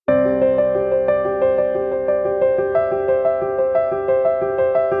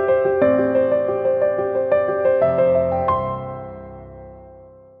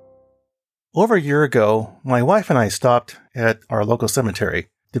Over a year ago, my wife and I stopped at our local cemetery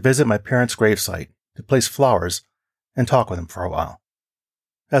to visit my parents' gravesite, to place flowers, and talk with them for a while.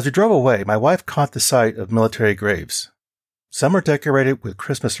 As we drove away, my wife caught the sight of military graves. Some were decorated with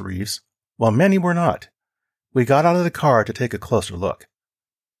Christmas wreaths, while many were not. We got out of the car to take a closer look.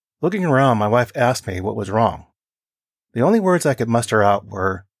 Looking around, my wife asked me what was wrong. The only words I could muster out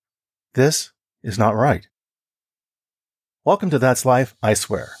were, "This is not right." Welcome to That's Life, I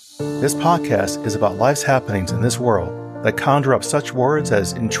Swear. This podcast is about life's happenings in this world that conjure up such words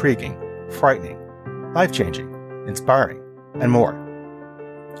as intriguing, frightening, life-changing, inspiring, and more.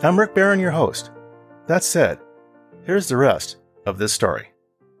 I'm Rick Barron, your host. That said, here's the rest of this story.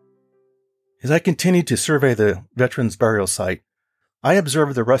 As I continued to survey the veterans' burial site, I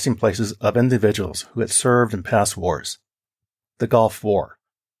observed the resting places of individuals who had served in past wars. The Gulf War,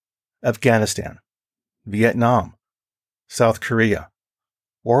 Afghanistan, Vietnam, South Korea,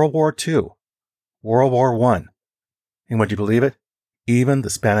 World War II, World War I, and would you believe it, even the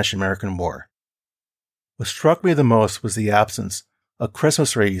Spanish-American War. What struck me the most was the absence of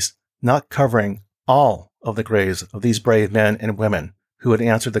Christmas wreaths not covering all of the graves of these brave men and women who had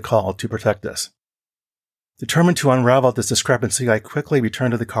answered the call to protect us. Determined to unravel this discrepancy, I quickly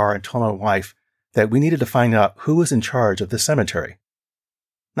returned to the car and told my wife that we needed to find out who was in charge of this cemetery.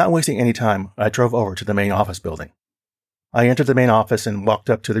 Not wasting any time, I drove over to the main office building. I entered the main office and walked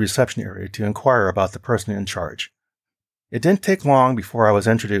up to the reception area to inquire about the person in charge. It didn't take long before I was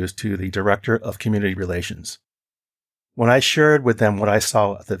introduced to the Director of Community Relations. When I shared with them what I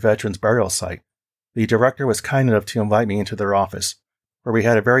saw at the veterans' burial site, the director was kind enough to invite me into their office, where we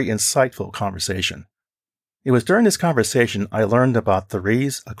had a very insightful conversation. It was during this conversation I learned about the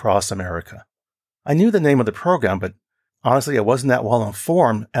Wreaths across America. I knew the name of the program, but honestly I wasn't that well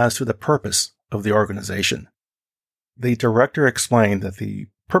informed as to the purpose of the organization. The director explained that the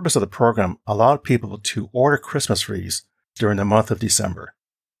purpose of the program allowed people to order Christmas wreaths during the month of December.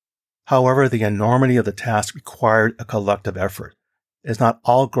 However, the enormity of the task required a collective effort, as not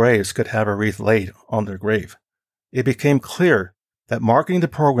all graves could have a wreath laid on their grave. It became clear that marketing the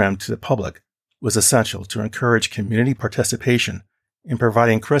program to the public was essential to encourage community participation in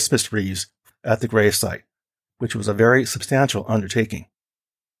providing Christmas wreaths at the gravesite, which was a very substantial undertaking.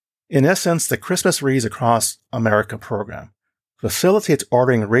 In essence, the Christmas Wreaths Across America program facilitates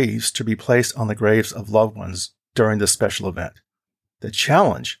ordering wreaths to be placed on the graves of loved ones during this special event. The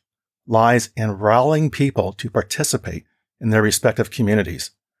challenge lies in rallying people to participate in their respective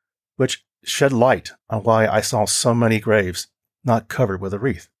communities, which shed light on why I saw so many graves not covered with a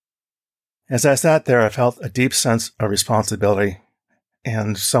wreath. As I sat there, I felt a deep sense of responsibility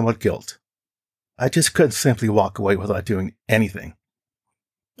and somewhat guilt. I just couldn't simply walk away without doing anything.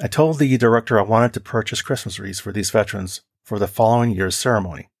 I told the director I wanted to purchase Christmas wreaths for these veterans for the following year's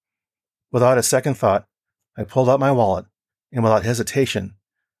ceremony. Without a second thought, I pulled out my wallet and without hesitation,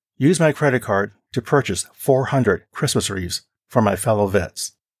 used my credit card to purchase 400 Christmas wreaths for my fellow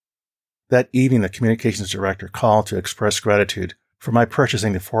vets. That evening, the communications director called to express gratitude for my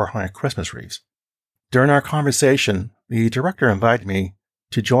purchasing the 400 Christmas wreaths. During our conversation, the director invited me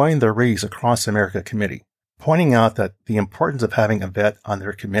to join the Wreaths Across America committee, pointing out that the importance of having a vet on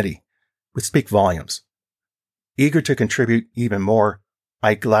their committee would speak volumes. Eager to contribute even more,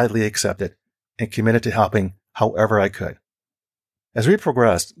 I gladly accepted and committed to helping however I could. As we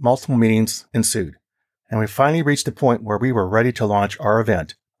progressed, multiple meetings ensued, and we finally reached the point where we were ready to launch our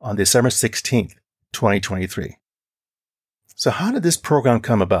event on December 16th, 2023. So how did this program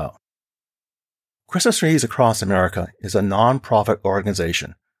come about? Christmas Wreaths Across America is a non-profit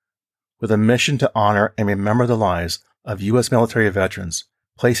organization with a mission to honor and remember the lives of U.S. military veterans,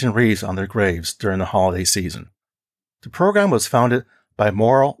 placing wreaths on their graves during the holiday season. The program was founded by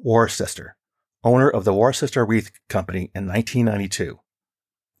Morrill Worcester, owner of the Worcester Wreath Company, in 1992.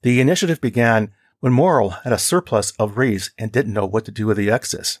 The initiative began when Morrill had a surplus of wreaths and didn't know what to do with the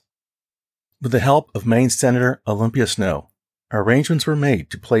excess. With the help of Maine Senator Olympia Snowe, arrangements were made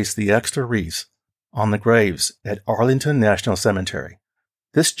to place the extra wreaths on the graves at Arlington National Cemetery.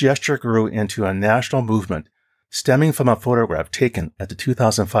 This gesture grew into a national movement stemming from a photograph taken at the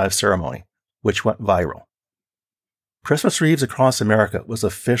 2005 ceremony, which went viral. Christmas Wreaths Across America was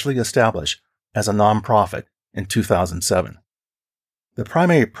officially established as a nonprofit in 2007. The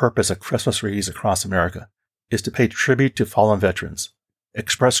primary purpose of Christmas Wreaths Across America is to pay tribute to fallen veterans,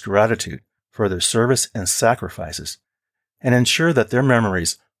 express gratitude for their service and sacrifices, and ensure that their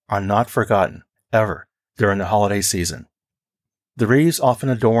memories are not forgotten ever during the holiday season. The wreaths, often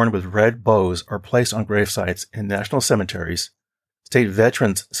adorned with red bows, are placed on gravesites in national cemeteries, state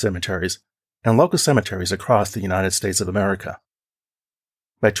veterans cemeteries, and local cemeteries across the United States of America.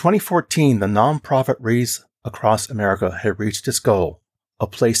 By 2014, the nonprofit Wreaths across America had reached its goal of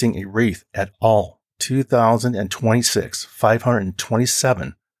placing a wreath at all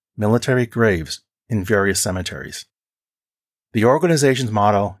 527 military graves in various cemeteries. The organization's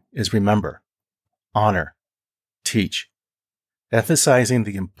motto is Remember, Honor, Teach, emphasizing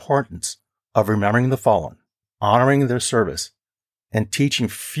the importance of remembering the fallen, honoring their service, and teaching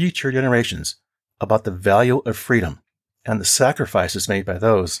future generations about the value of freedom and the sacrifices made by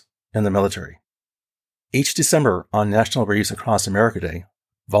those in the military. Each December on National Wreaths Across America Day,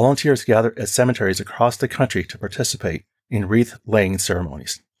 volunteers gather at cemeteries across the country to participate in wreath-laying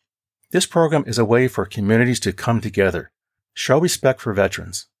ceremonies. This program is a way for communities to come together, show respect for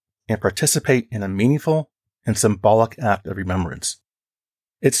veterans, and participate in a meaningful and symbolic act of remembrance.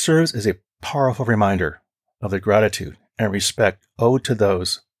 It serves as a powerful reminder of the gratitude and respect owed to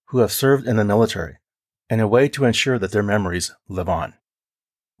those who have served in the military, and a way to ensure that their memories live on.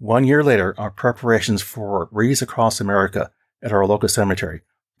 1 year later, our preparations for Wreaths Across America at our local cemetery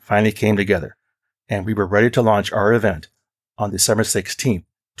finally came together, and we were ready to launch our event on December 16,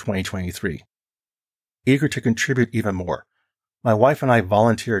 2023. Eager to contribute even more, my wife and I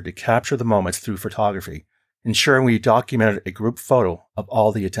volunteered to capture the moments through photography, ensuring we documented a group photo of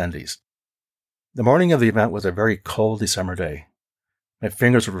all the attendees. The morning of the event was a very cold December day. My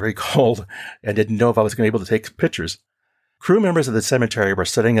fingers were very cold and didn't know if I was going to be able to take pictures. Crew members of the cemetery were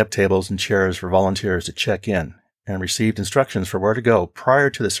setting up tables and chairs for volunteers to check in and received instructions for where to go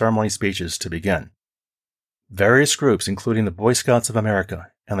prior to the ceremony speeches to begin. Various groups, including the Boy Scouts of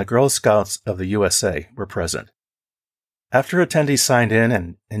America and the Girl Scouts of the USA, were present. After attendees signed in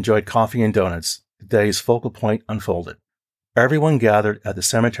and enjoyed coffee and donuts, the day's focal point unfolded. Everyone gathered at the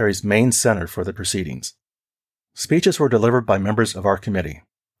cemetery's main center for the proceedings. Speeches were delivered by members of our committee: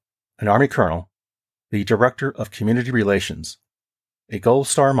 an Army colonel, the Director of Community Relations, a Gold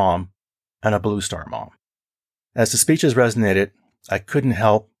Star mom, and a Blue Star mom. As the speeches resonated, I couldn't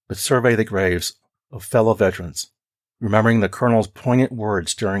help but survey the graves of fellow veterans, remembering the colonel's poignant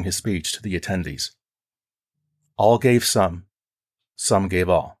words during his speech to the attendees. All gave some gave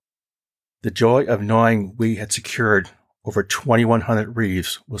all. The joy of knowing we had secured over 2,100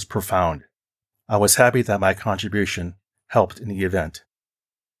 wreaths was profound. I was happy that my contribution helped in the event.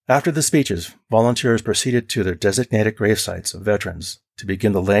 After the speeches, volunteers proceeded to their designated grave sites of veterans to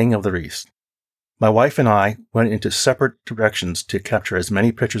begin the laying of the wreaths. My wife and I went into separate directions to capture as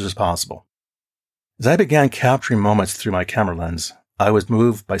many pictures as possible. As I began capturing moments through my camera lens, I was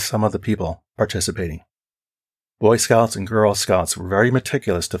moved by some of the people participating. Boy Scouts and Girl Scouts were very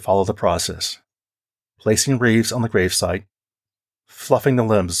meticulous to follow the process, placing wreaths on the gravesite, fluffing the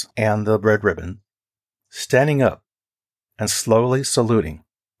limbs and the red ribbon, standing up, and slowly saluting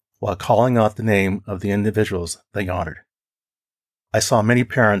while calling out the name of the individuals they honored. I saw many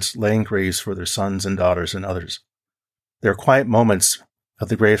parents laying graves for their sons and daughters and others. Their quiet moments of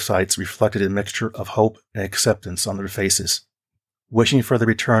the gravesites reflected a mixture of hope and acceptance on their faces, wishing for the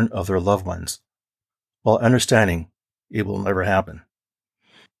return of their loved ones, while understanding it will never happen.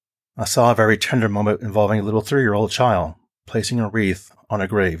 I saw a very tender moment involving a little 3-year-old child placing a wreath on a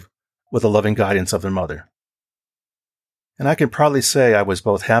grave with the loving guidance of their mother. And I can proudly say I was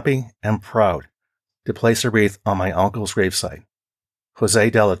both happy and proud to place a wreath on my uncle's gravesite,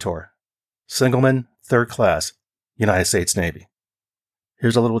 Jose Delator, Singleman, 3rd Class, United States Navy.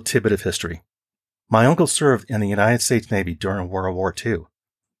 Here's a little tidbit of history. My uncle served in the United States Navy during World War II.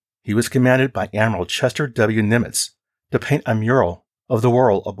 He was commanded by Admiral Chester W. Nimitz to paint a mural of the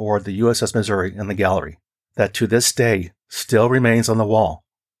world aboard the USS Missouri in the gallery that to this day still remains on the wall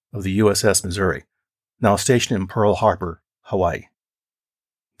of the USS Missouri, now stationed in Pearl Harbor, Hawaii.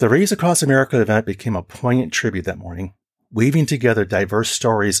 The Wreaths Across America event became a poignant tribute that morning, weaving together diverse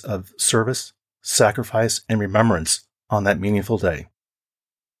stories of service, sacrifice, and remembrance on that meaningful day.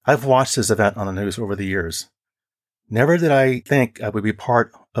 I've watched this event on the news over the years. Never did I think I would be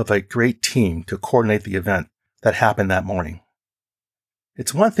part of a great team to coordinate the event that happened that morning.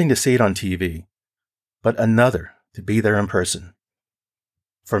 It's one thing to see it on TV, but another to be there in person.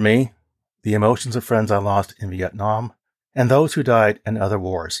 For me, the emotions of friends I lost in Vietnam and those who died in other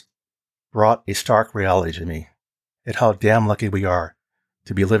wars brought a stark reality to me at how damn lucky we are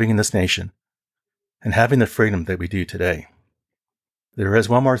to be living in this nation and having the freedom that we do today. There is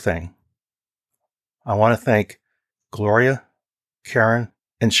one more thing. I want to thank Gloria, Karen,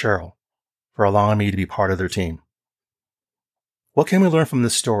 and Cheryl for allowing me to be part of their team. What can we learn from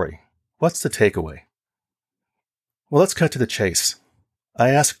this story? What's the takeaway? Well, let's cut to the chase.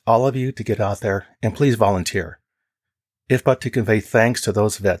 I ask all of you to get out there and please volunteer, if but to convey thanks to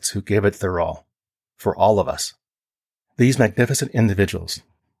those vets who gave it their all, for all of us. These magnificent individuals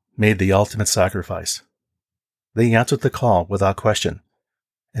made the ultimate sacrifice. They answered the call without question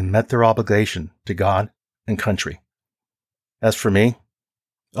and met their obligation to God and country. As for me,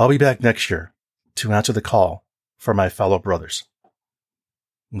 I'll be back next year to answer the call for my fellow brothers.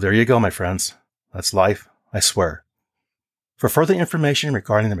 There you go, my friends. That's life, I swear. For further information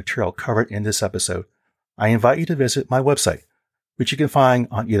regarding the material covered in this episode, I invite you to visit my website, which you can find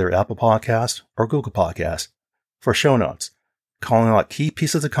on either Apple Podcasts or Google Podcasts, for show notes, calling out key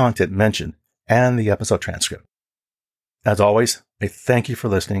pieces of content mentioned and the episode transcript. As always, I thank you for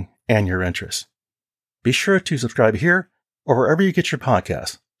listening and your interest. Be sure to subscribe here or wherever you get your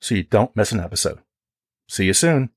podcasts so you don't miss an episode. See you soon.